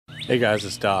Hey guys,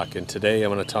 it's Doc, and today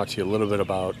I'm going to talk to you a little bit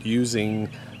about using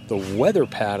the weather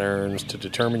patterns to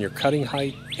determine your cutting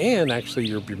height and actually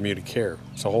your Bermuda care.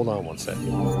 So hold on one second.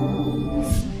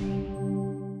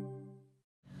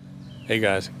 Hey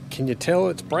guys, can you tell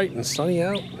it's bright and sunny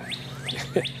out?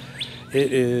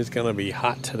 It is going to be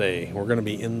hot today. We're going to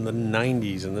be in the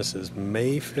 90s, and this is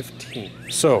May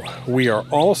 15th. So we are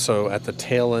also at the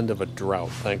tail end of a drought,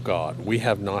 thank God. We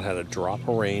have not had a drop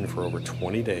of rain for over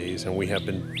 20 days, and we have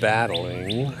been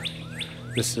battling.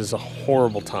 This is a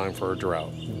horrible time for a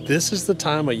drought. This is the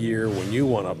time of year when you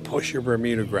want to push your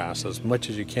Bermuda grass as much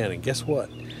as you can, and guess what?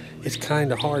 It's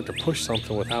kind of hard to push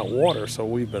something without water, so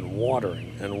we've been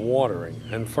watering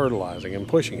and fertilizing and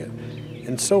pushing it.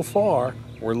 And so far,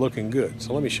 we're looking good.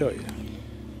 So let me show you.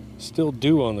 Still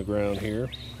dew on the ground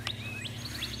here.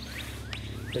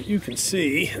 But you can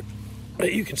see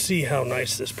how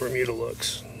nice this Bermuda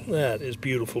looks. That is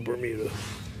beautiful Bermuda.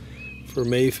 For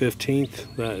May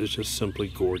 15th, that is just simply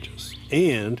gorgeous.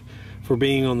 And for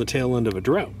being on the tail end of a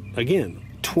drought. Again,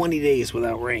 20 days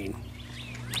without rain.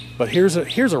 But here's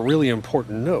a really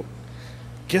important note.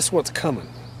 Guess what's coming?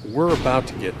 We're about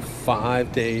to get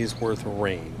 5 days worth of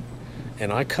rain.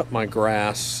 And I cut my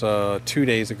grass 2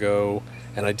 days ago,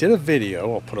 and I did a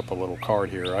video. I'll put up a little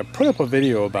card here. I put up a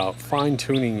video about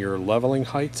fine-tuning your leveling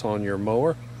heights on your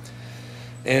mower.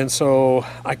 And so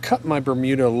I cut my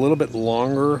Bermuda a little bit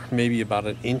longer, maybe about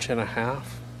 1.5 inches.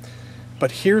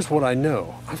 But here's what I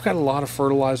know. I've got a lot of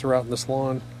fertilizer out in this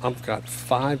lawn. I've got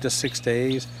 5 to 6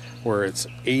 days where it's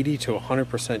 80 to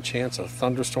 100% chance of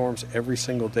thunderstorms every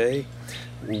single day.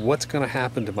 What's going to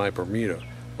happen to my Bermuda?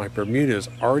 My Bermuda is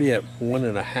already at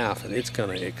 1.5, and it's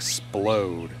going to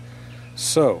explode.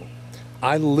 So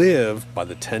I live by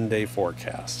the 10-day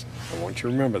forecast. I want you to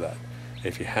remember that.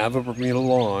 If you have a Bermuda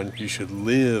lawn, you should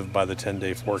live by the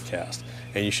 10-day forecast.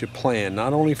 And you should plan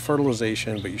not only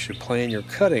fertilization, but you should plan your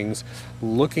cuttings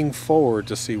looking forward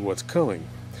to see what's coming.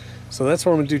 So that's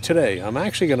what I'm going to do today. I'm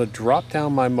actually going to drop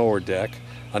down my mower deck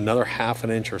another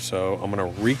 1/2 inch or so. I'm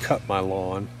going to recut my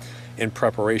lawn in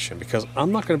preparation, because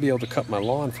I'm not going to be able to cut my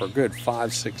lawn for a good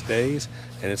 5-6 days,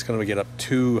 and it's going to get up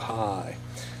too high.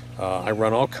 I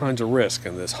run all kinds of risk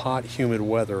in this hot, humid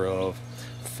weather of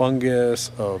fungus,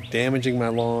 of damaging my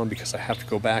lawn because I have to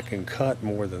go back and cut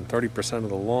more than 30% of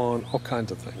the lawn, all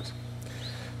kinds of things.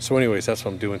 So anyways, that's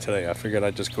what I'm doing today. I figured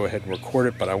I'd just go ahead and record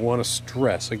it, but I want to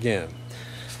stress again,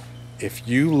 if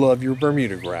you love your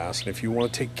Bermuda grass, and if you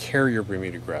want to take care of your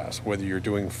Bermuda grass, whether you're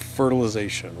doing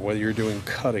fertilization, whether you're doing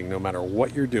cutting, no matter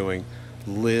what you're doing,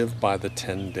 live by the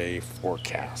 10-day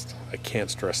forecast. I can't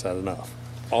stress that enough.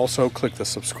 Also, click the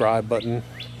subscribe button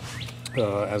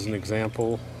as an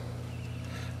example.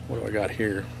 What do I got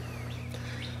here?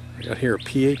 I got here a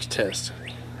pH test.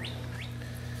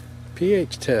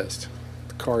 pH test.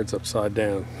 The card's upside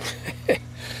down.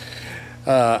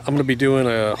 I'm going to be doing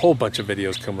a whole bunch of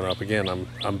videos coming up. Again,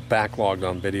 I'm backlogged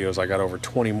on videos. I got over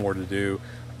 20 more to do.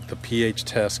 The pH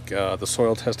test, the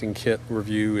soil testing kit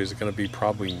review is going to be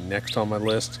probably next on my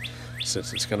list,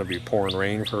 since it's going to be pouring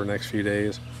rain for the next few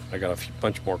days. I got a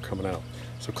bunch more coming out.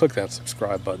 So click that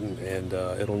subscribe button, and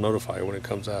it'll notify you when it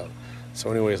comes out. So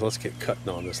anyways, let's get cutting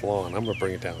on this lawn. I'm going to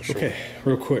bring it down short. Okay,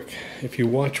 real quick. If you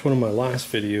watch one of my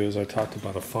last videos, I talked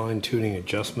about a fine-tuning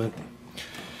adjustment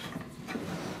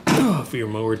for your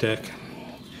mower deck,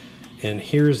 and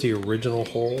here's the original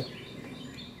hole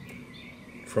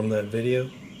from that video.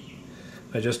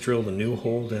 I just drilled a new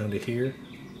hole down to here,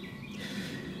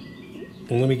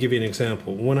 and let me give you an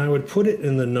example. When I would put it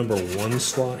in the number 1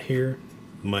 slot here,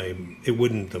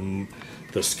 the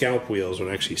scalp wheels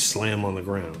would actually slam on the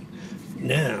ground.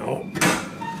 Now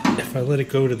if I let it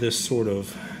go to this sort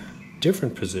of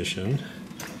different position,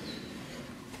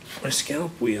 my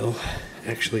scalp wheel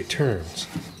actually turns.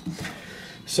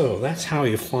 So that's how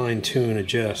you fine-tune,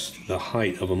 adjust the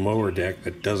height of a mower deck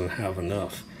that doesn't have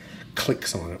enough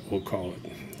clicks on it, we'll call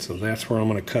it. So that's where I'm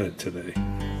going to cut it today.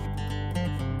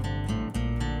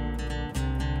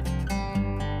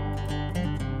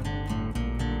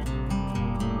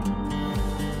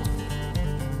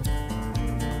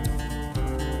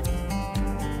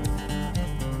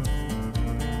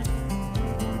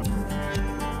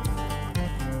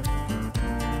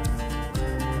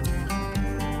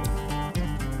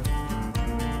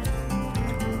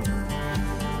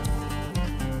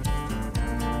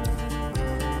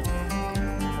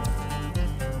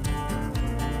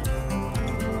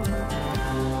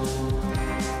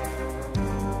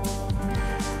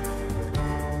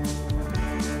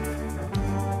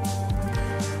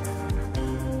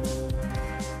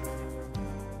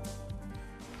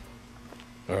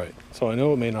 So I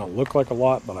know it may not look like a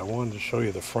lot, but I wanted to show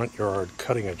you the front yard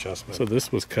cutting adjustment. So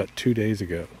this was cut 2 days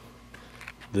ago,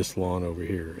 this lawn over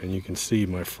here, and you can see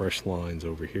my fresh lines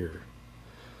over here.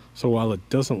 So while it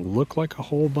doesn't look like a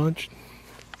whole bunch,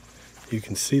 you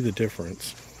can see the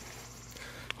difference.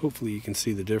 Hopefully you can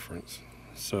see the difference.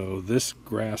 So this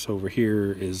grass over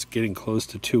here is getting close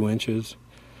to 2 inches.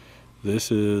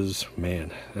 This is,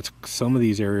 man, that's, some of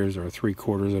these areas are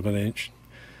 3/4 of an inch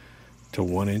to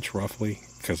 1 inch roughly,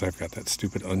 because I've got that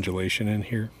stupid undulation in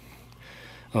here.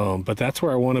 But that's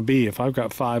where I want to be. If I've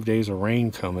got 5 days of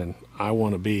rain coming, I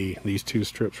want to be these 2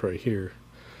 strips right here.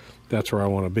 That's where I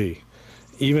want to be.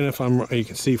 Even if you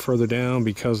can see further down,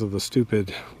 because of the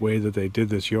stupid way that they did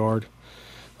this yard,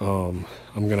 I'm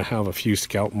going to have a few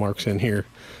scalp marks in here.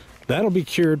 That'll be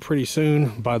cured pretty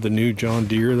soon by the new John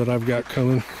Deere that I've got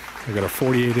coming. I've got a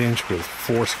 48-inch with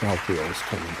 4 scalp wheels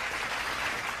coming.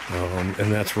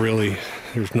 And that's really,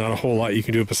 there's not a whole lot you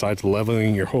can do besides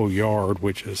leveling your whole yard,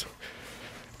 which is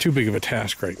too big of a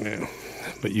task right now.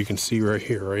 But you can see right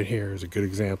here is a good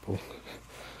example.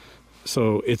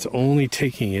 So it's only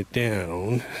taking it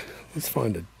down. Let's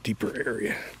find a deeper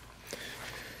area.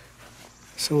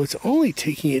 So it's only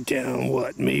taking it down,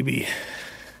 what, maybe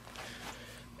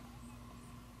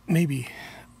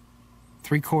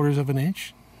 3/4 of an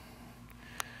inch?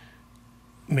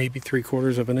 Maybe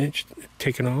 3/4 of an inch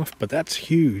taken off, but that's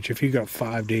huge if you got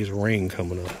 5 days of rain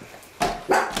coming up.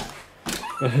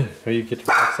 Are you get to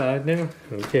go outside now?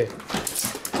 Okay.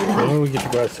 Oh, we get to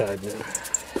go outside now.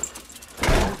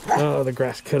 Oh, the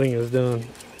grass cutting is done.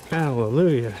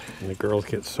 Hallelujah. And the girls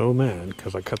get so mad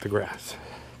because I cut the grass.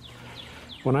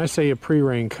 When I say a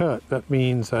pre-rain cut, that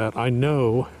means that I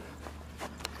know.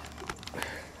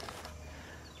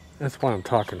 That's why I'm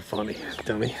talking funny,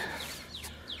 dummy.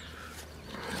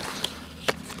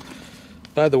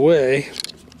 By the way,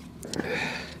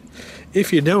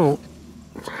 if you don't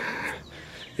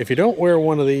wear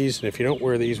one of these, and if you don't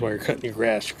wear these while you're cutting your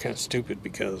grass, you're kind of stupid,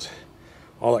 because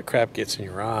all that crap gets in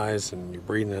your eyes and you're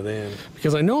breathing it in.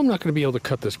 Because I know I'm not going to be able to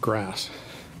cut this grass.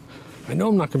 I know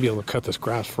I'm not going to be able to cut this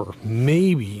grass for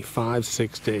maybe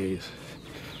 5-6 days.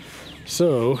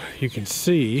 So you can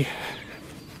see.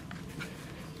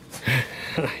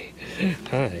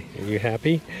 Hi, are you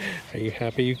happy? Are you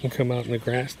happy you can come out in the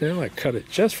grass now? I cut it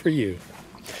just for you.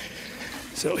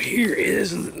 So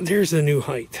there's the new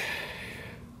height.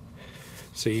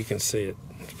 So you can see it.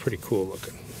 It's pretty cool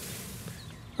looking.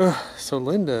 So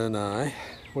Linda and I,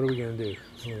 what are we going to do?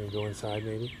 We're going to go inside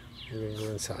maybe? We're going to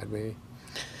go inside maybe.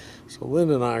 So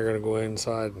Linda and I are going to go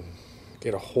inside and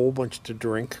get a whole bunch to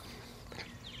drink.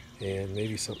 And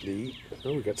maybe something to eat.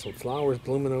 Oh, we got some flowers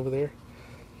blooming over there.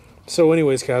 So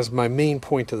anyways, guys, my main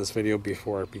point to this video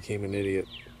before I became an idiot.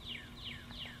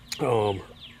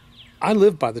 I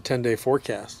live by the 10-day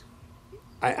forecast.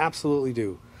 I absolutely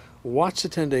do. Watch the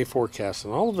 10-day forecast,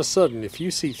 and all of a sudden, if you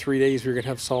see 3 days you're going to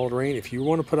have solid rain, if you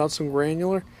want to put out some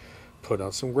granular, put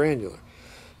out some granular.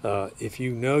 If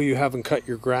you know you haven't cut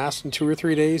your grass in 2 or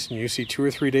 3 days, and you see 2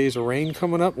 or 3 days of rain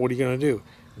coming up, what are you going to do?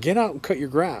 Get out and cut your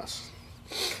grass.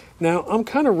 Now, I'm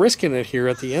kind of risking it here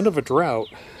at the end of a drought.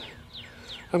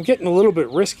 I'm getting a little bit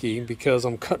risky because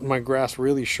I'm cutting my grass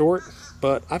really short,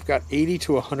 but I've got 80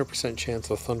 to 100% chance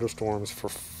of thunderstorms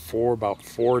for about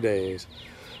 4 days.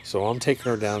 So I'm taking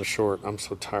her down short. I'm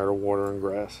so tired of watering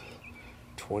grass.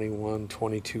 21,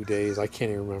 22 days, I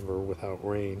can't even remember without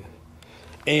rain.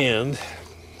 And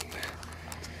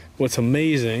what's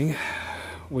amazing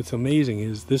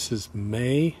is this is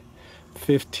May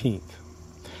 15th.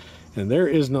 And there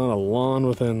is not a lawn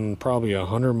within probably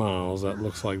 100 miles that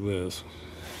looks like this.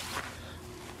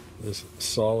 This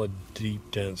solid,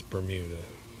 deep, dense Bermuda.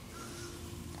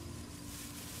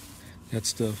 That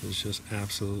stuff is just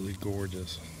absolutely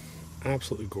gorgeous.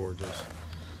 Absolutely gorgeous.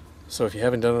 So if you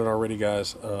haven't done it already,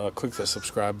 guys, click the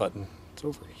subscribe button. It's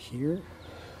over here.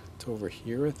 It's over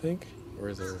here, I think. Or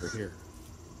is it over here?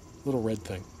 Little red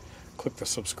thing. Click the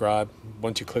subscribe.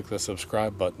 Once you click the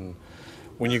subscribe button,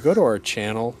 when you go to our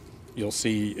channel, you'll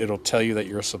see it'll tell you that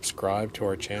you're subscribed to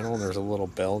our channel, and there's a little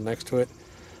bell next to it.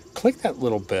 Click that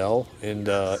little bell, and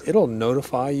it'll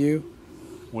notify you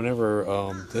whenever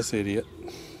this idiot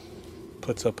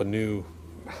puts up a new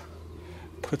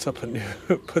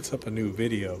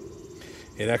video.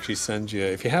 It actually sends you,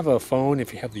 if you have a phone,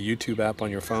 if you have the YouTube app on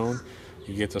your phone,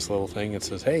 you get this little thing. It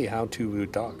says, hey, how to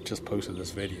Doc just posted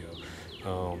this video.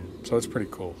 So it's pretty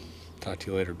cool. Talk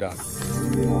to you later, Doc.